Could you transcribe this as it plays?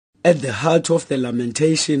At the heart of the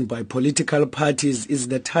lamentation by political parties is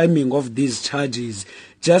the timing of these charges.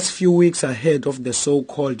 Just few weeks ahead of the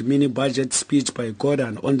so-called mini-budget speech by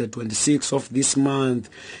Gordhan on the 26th of this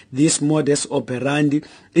month, this modus operandi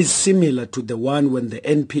is similar to the one when the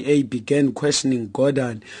NPA began questioning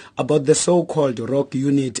Gordhan about the so-called rock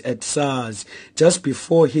unit at SARS. Just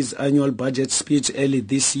before his annual budget speech early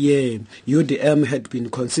this year, UDM had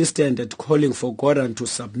been consistent at calling for Gordhan to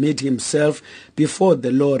submit himself before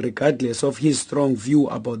the law regardless of his strong view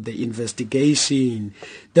about the investigation.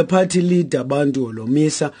 The party leader Bantu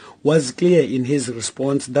Olomisa was clear in his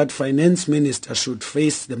response that Finance Minister should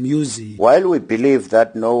face the music. While we believe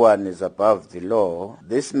that no one is above the law,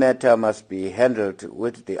 this matter must be handled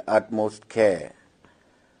with the utmost care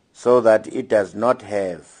so that it does not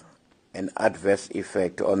have an adverse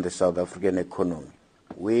effect on the South African economy.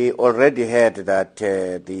 We already heard that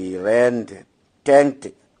the rand tanked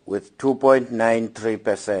with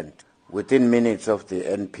 2.93% within minutes of the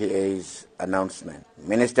NPA's announcement.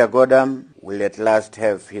 Minister Gordhan will at last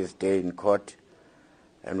have his day in court,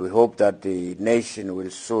 and we hope that the nation will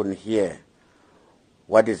soon hear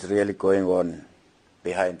what is really going on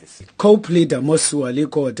behind the scenes. COPE leader Abongwe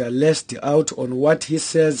Kobokana lashed out on what he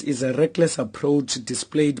says is a reckless approach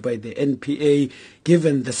displayed by the NPA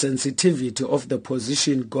given the sensitivity of the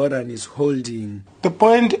position Gordhan is holding. The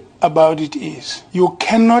point about it is you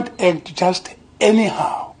cannot act just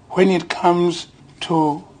anyhow. When it comes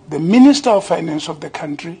to the Minister of Finance of the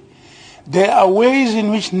country, there are ways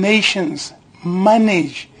in which nations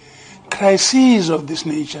manage crises of this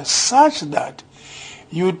nature such that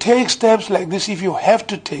you take steps like this if you have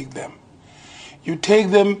to take them. You take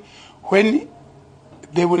them when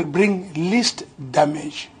they will bring least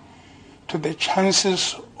damage to the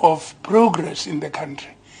chances of progress in the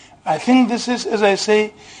country. I think this is, as I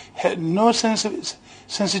say, had no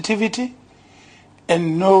sensitivity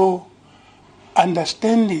and no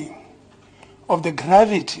understanding of the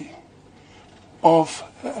gravity of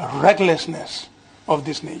recklessness of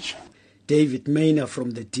this nature. David Maynard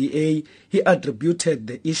from the DA, he attributed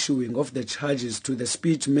the issuing of the charges to the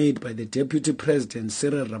speech made by the Deputy President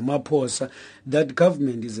Cyril Ramaphosa that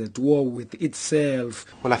government is at war with itself.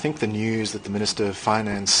 Well, I think the news that the Minister of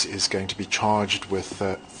Finance is going to be charged with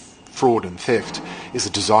fraud and theft is a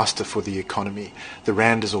disaster for the economy. The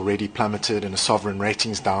rand has already plummeted and a sovereign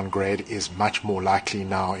ratings downgrade is much more likely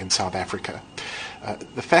now in South Africa.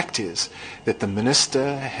 The fact is that the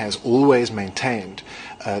minister has always maintained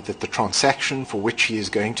that the transaction for which he is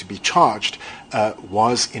going to be charged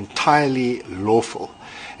was entirely lawful.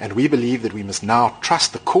 And we believe that we must now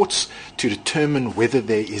trust the courts to determine whether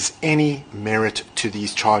there is any merit to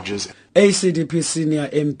these charges. ACDP senior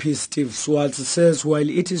MP Steve Swartz says while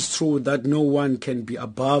it is true that no one can be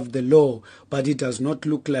above the law, but it does not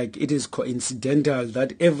look like it is coincidental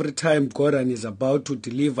that every time Gordhan is about to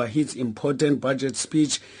deliver his important budget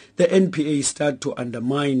speech, the NPA start to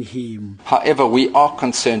undermine him. However, we are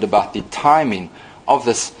concerned about the timing of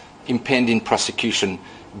this impending prosecution,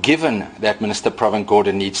 given that Minister Pravin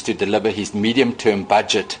Gordhan needs to deliver his medium-term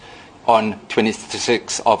budget on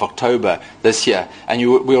 26th of October this year. And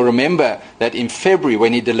you will remember that in February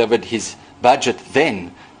when he delivered his budget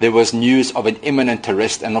then, there was news of an imminent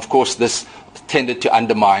arrest, and of course this tended to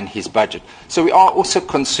undermine his budget. So we are also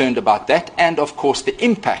concerned about that and of course the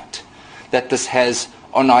impact that this has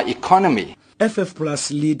on our economy. FF Plus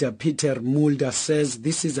leader Peter Mulder says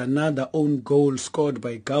this is another own goal scored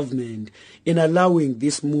by government in allowing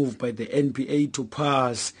this move by the NPA to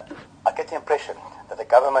pass. I get the impression that the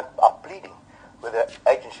government are pleading with the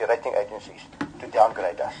rating agencies to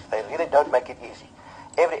downgrade us. They really don't make it easy.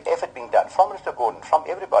 Every effort being done from Minister Gordhan, from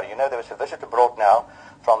everybody. You know, there was a visit abroad now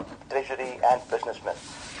from Treasury and businessmen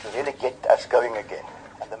to really get us going again.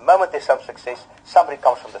 And the moment there's some success, somebody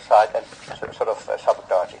comes from the side and sort of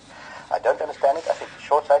sabotage it. I don't understand it. I think it's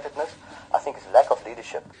short-sightedness. I think it's lack of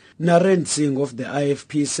leadership. Naren Singh of the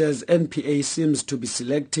IFP says NPA seems to be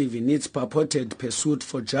selective in its purported pursuit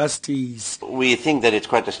for justice. We think that it's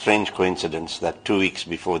quite a strange coincidence that 2 weeks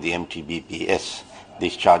before the MTBPS,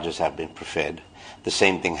 these charges have been preferred. The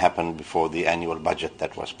same thing happened before the annual budget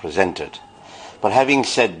that was presented. But having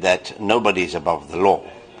said that, nobody is above the law.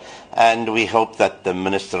 And we hope that the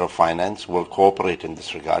Minister of Finance will cooperate in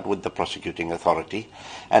this regard with the prosecuting authority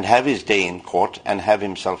and have his day in court and have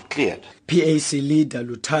himself cleared. PAC leader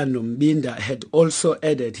Lutano Mbinda had also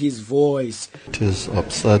added his voice. It is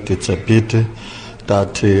upset, it's a pity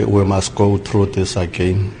that we must go through this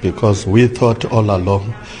again, because we thought all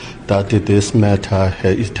along that this matter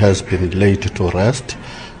it has been laid to rest.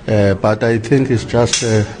 But I think it's just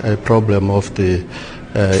a problem of the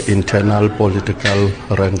internal political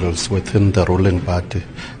wrangles within the ruling party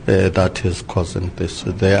that is causing this.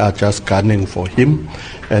 They are just gunning for him,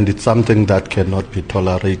 and it's something that cannot be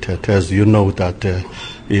tolerated. As you know, that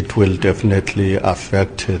it will definitely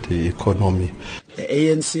affect the economy. The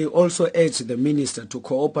ANC also urged the minister to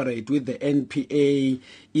cooperate with the NPA.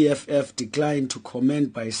 EFF declined to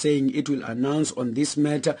comment by saying it will announce on this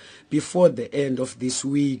matter before the end of this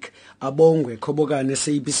week. Abongwe Kobokana,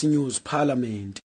 SABC News, Parliament.